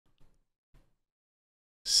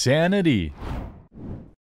Sanity.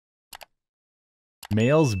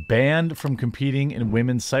 Males banned from competing in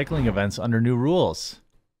women's cycling events under new rules.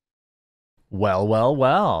 Well, well,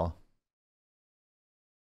 well.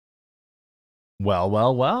 Well,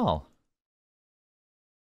 well, well.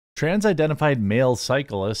 Trans-identified male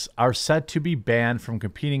cyclists are set to be banned from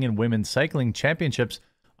competing in women's cycling championships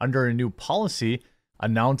under a new policy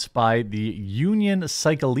announced by the Union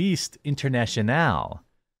Cycliste Internationale,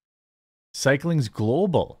 cycling's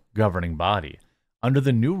global governing body. Under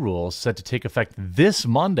the new rules set to take effect this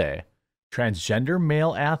Monday, transgender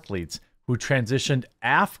male athletes who transitioned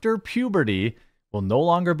after puberty will no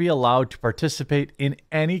longer be allowed to participate in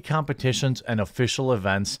any competitions and official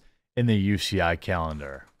events in the UCI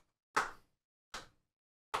calendar.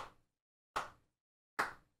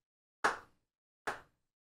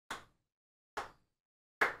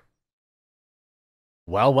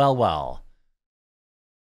 Well, well, well.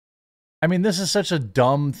 I mean, this is such a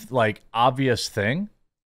dumb, like, obvious thing.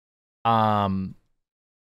 You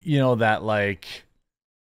know, that, like,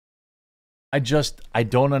 I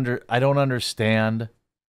don't understand.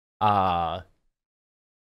 Like,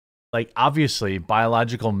 obviously,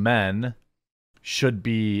 biological men should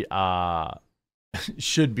be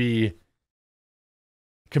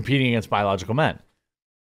competing against biological men.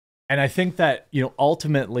 And I think that, you know,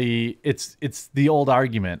 ultimately it's the old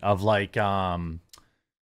argument of like,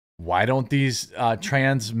 why don't these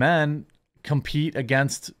trans men compete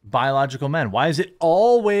against biological men? Why is it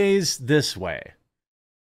always this way?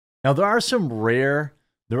 Now, there are some rare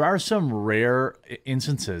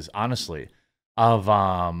instances, honestly, of,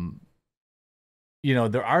 you know,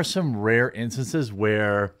 there are some rare instances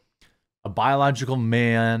where a biological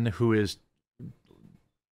man who is,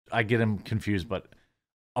 I get him confused, but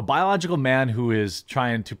a biological man who is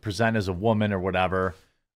trying to present as a woman or whatever,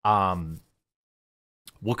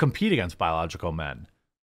 will compete against biological men.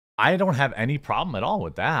 I don't have any problem at all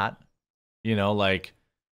with that. You know, like,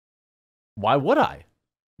 why would I?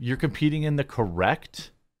 You're competing in the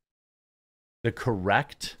correct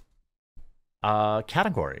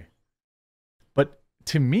category. But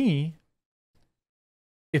to me,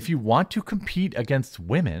 if you want to compete against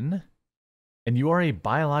women and you are a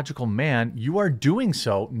biological man, you are doing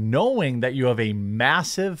so knowing that you have a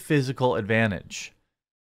massive physical advantage.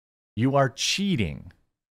 You are cheating.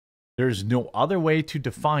 There's no other way to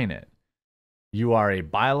define it. You are a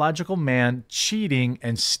biological man cheating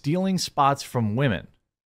and stealing spots from women.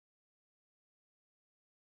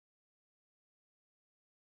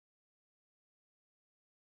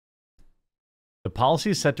 The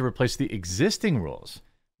policy is set to replace the existing rules,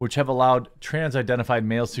 which have allowed trans-identified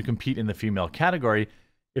males to compete in the female category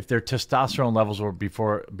if their testosterone levels were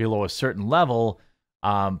below a certain level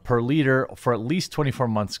per liter for at least 24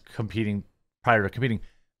 months prior to competing.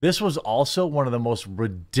 This was also one of the most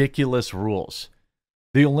ridiculous rules.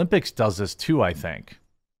 The Olympics does this too, I think.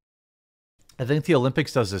 I think the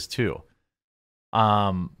Olympics does this too.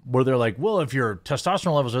 Where they're like, well, if your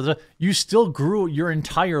testosterone levels are you still grew your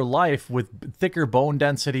entire life with thicker bone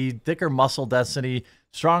density, thicker muscle density,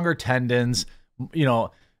 stronger tendons. You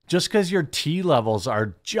know, just because your T levels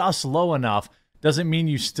are just low enough doesn't mean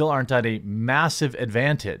you still aren't at a massive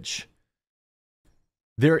advantage.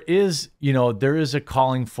 There is a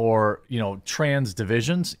calling for, you know, trans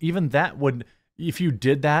divisions. Even that would, if you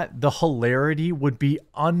did that, the hilarity would be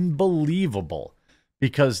unbelievable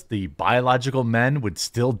because the biological men would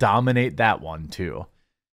still dominate that one too.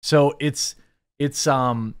 So it's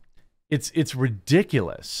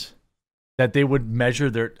ridiculous that they would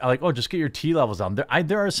measure their, like, oh, just get your T levels down.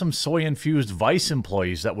 There are some soy-infused Vice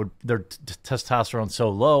employees that would, their testosterone so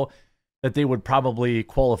low that they would probably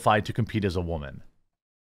qualify to compete as a woman.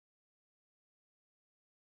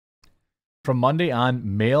 From Monday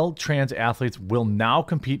on, male trans athletes will now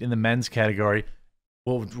compete in the men's category,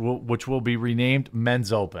 which will be renamed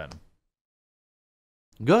Men's Open.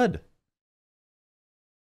 Good.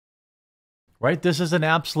 Right? This is an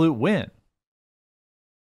absolute win.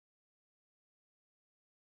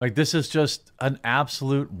 Like, this is just an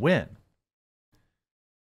absolute win.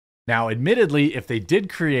 Now, admittedly, if they did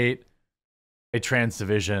create a trans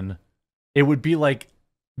division, it would be like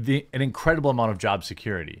an incredible amount of job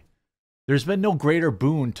security. There's been no greater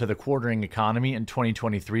boon to the quartering economy in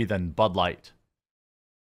 2023 than Bud Light.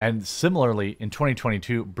 And similarly, in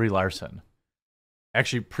 2022, Brie Larson.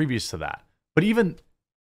 Actually, previous to that. But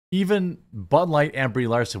even Bud Light and Brie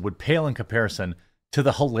Larson would pale in comparison to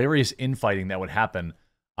the hilarious infighting that would happen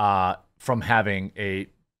from having a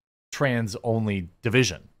trans-only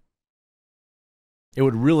division. It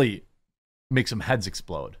would really make some heads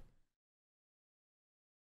explode.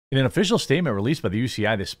 In an official statement released by the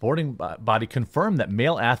UCI, the sporting body confirmed that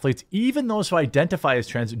male athletes, even those who identify as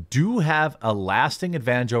trans, do have a lasting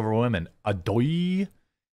advantage over women. Adoy.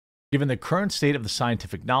 Given the current state of the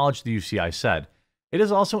scientific knowledge, the UCI said, it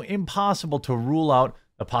is also impossible to rule out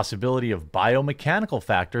the possibility of biomechanical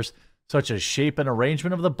factors such as shape and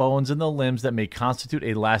arrangement of the bones in the limbs that may constitute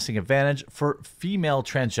a lasting advantage for female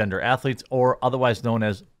transgender athletes, or otherwise known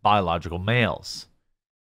as biological males.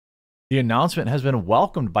 The announcement has been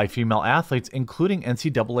welcomed by female athletes, including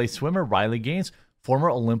NCAA swimmer Riley Gaines, former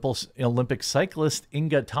Olympic cyclist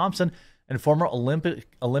Inga Thompson, and former Olympic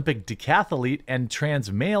decathlete and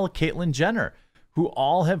trans male Caitlyn Jenner, who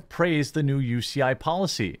all have praised the new UCI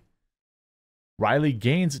policy. Riley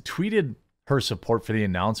Gaines tweeted her support for the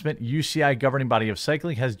announcement. UCI governing body of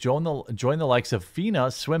cycling has joined the likes of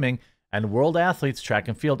FINA swimming and world athletes track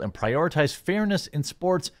and field and prioritize fairness in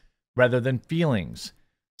sports rather than feelings.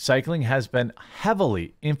 Cycling has been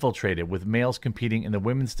heavily infiltrated with males competing in the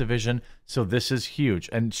women's division, so this is huge.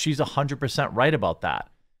 And she's 100% right about that.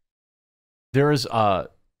 There is,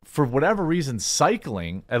 for whatever reason,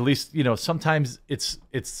 cycling, at least, you know, sometimes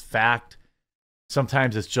it's fact,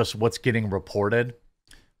 sometimes it's just what's getting reported,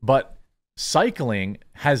 but cycling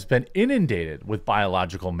has been inundated with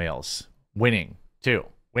biological males winning, too,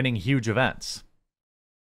 winning huge events.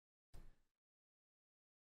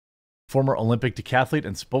 Former Olympic decathlete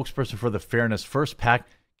and spokesperson for the Fairness First PAC,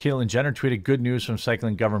 Caitlyn Jenner, tweeted good news from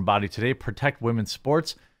cycling governing body today: protect women's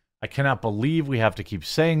sports. I cannot believe we have to keep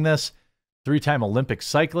saying this. 3-time Olympic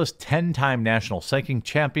cyclist, 10-time national cycling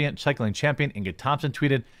champion Inga Thompson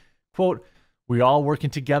tweeted, quote, we all working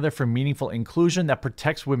together for meaningful inclusion that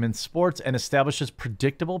protects women's sports and establishes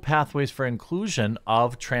predictable pathways for inclusion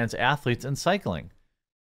of trans athletes in cycling.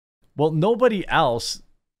 Well, nobody else,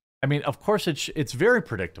 I mean, of course, it's very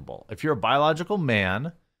predictable. If you're a biological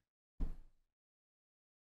man,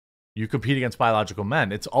 you compete against biological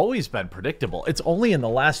men. It's always been predictable. It's only in the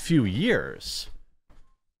last few years.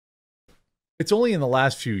 It's only in the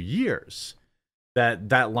last few years that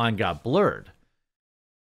that line got blurred.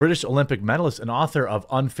 British Olympic medalist and author of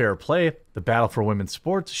Unfair Play, The Battle for Women's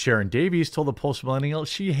Sports, Sharon Davies, told the Post-Millennial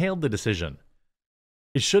she hailed the decision.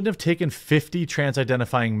 It shouldn't have taken 50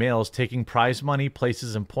 trans-identifying males taking prize money,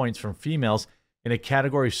 places, and points from females in a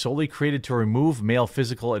category solely created to remove male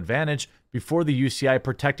physical advantage before the UCI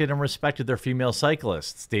protected and respected their female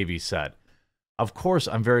cyclists, Davies said. Of course,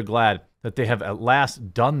 I'm very glad that they have at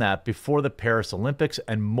last done that before the Paris Olympics,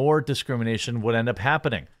 and more discrimination would end up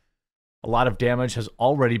happening. A lot of damage has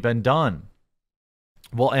already been done.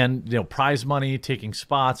 Well, and, you know, prize money, taking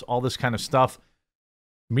spots, all this kind of stuff.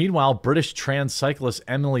 Meanwhile, British trans cyclist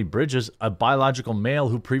Emily Bridges, a biological male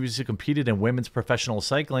who previously competed in women's professional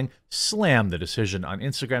cycling, slammed the decision on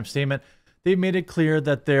Instagram statement. They made it clear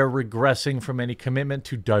that they're regressing from any commitment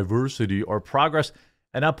to diversity or progress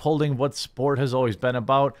and upholding what sport has always been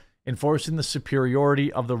about, enforcing the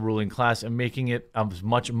superiority of the ruling class and making it as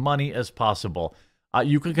much money as possible.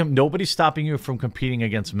 Nobody's stopping you from competing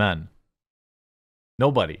against men.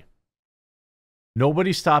 Nobody.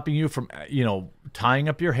 Nobody's stopping you from, you know, tying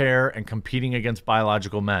up your hair and competing against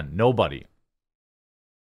biological men. Nobody.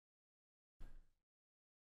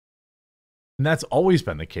 And that's always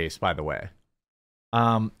been the case, by the way.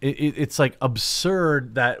 It's like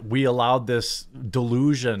absurd that we allowed this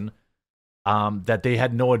delusion that they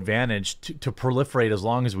had no advantage to proliferate as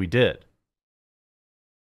long as we did.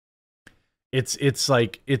 It's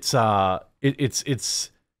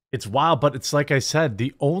wild, but it's like I said,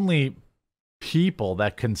 the only people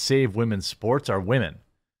that can save women's sports are women.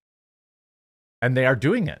 And they are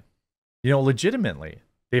doing it, you know, legitimately.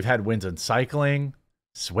 They've had wins in cycling,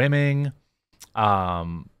 swimming,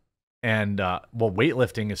 well,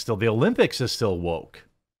 weightlifting is still, the Olympics is still woke.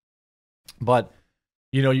 But,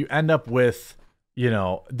 you know, you end up with, you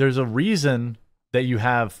know, there's a reason that you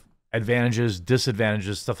have advantages,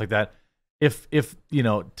 disadvantages, stuff like that. If you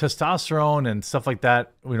know, testosterone and stuff like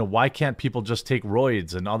that, you know, why can't people just take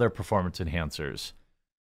roids and other performance enhancers?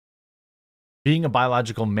 Being a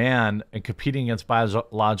biological man and competing against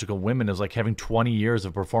biological women is like having 20 years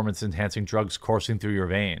of performance enhancing drugs coursing through your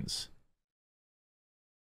veins.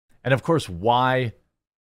 And of course, why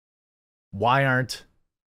aren't,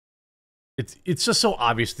 it's just so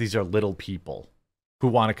obvious these are little people who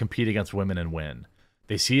want to compete against women and win.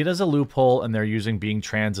 They see it as a loophole, and they're using being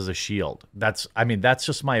trans as a shield. That's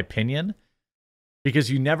just my opinion,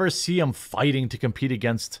 because you never see them fighting to compete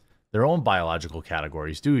against their own biological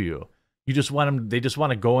categories, do you? You just want them, they just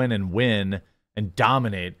want to go in and win and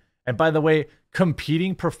dominate. And by the way,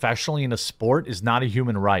 competing professionally in a sport is not a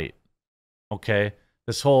human right. Okay?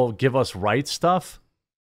 This whole give us rights stuff,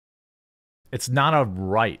 It's not a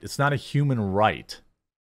right. It's not a human right.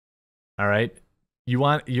 All right.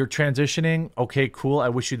 You're transitioning. Okay, cool. I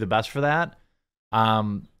wish you the best for that.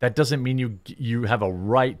 That doesn't mean you have a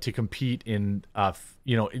right to compete in.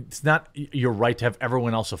 It's not your right to have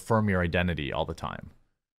everyone else affirm your identity all the time.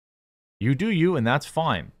 You do you, and that's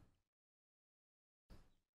fine.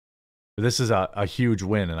 This is a huge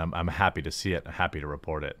win, and I'm happy to see it. I'm happy to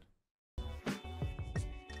report it.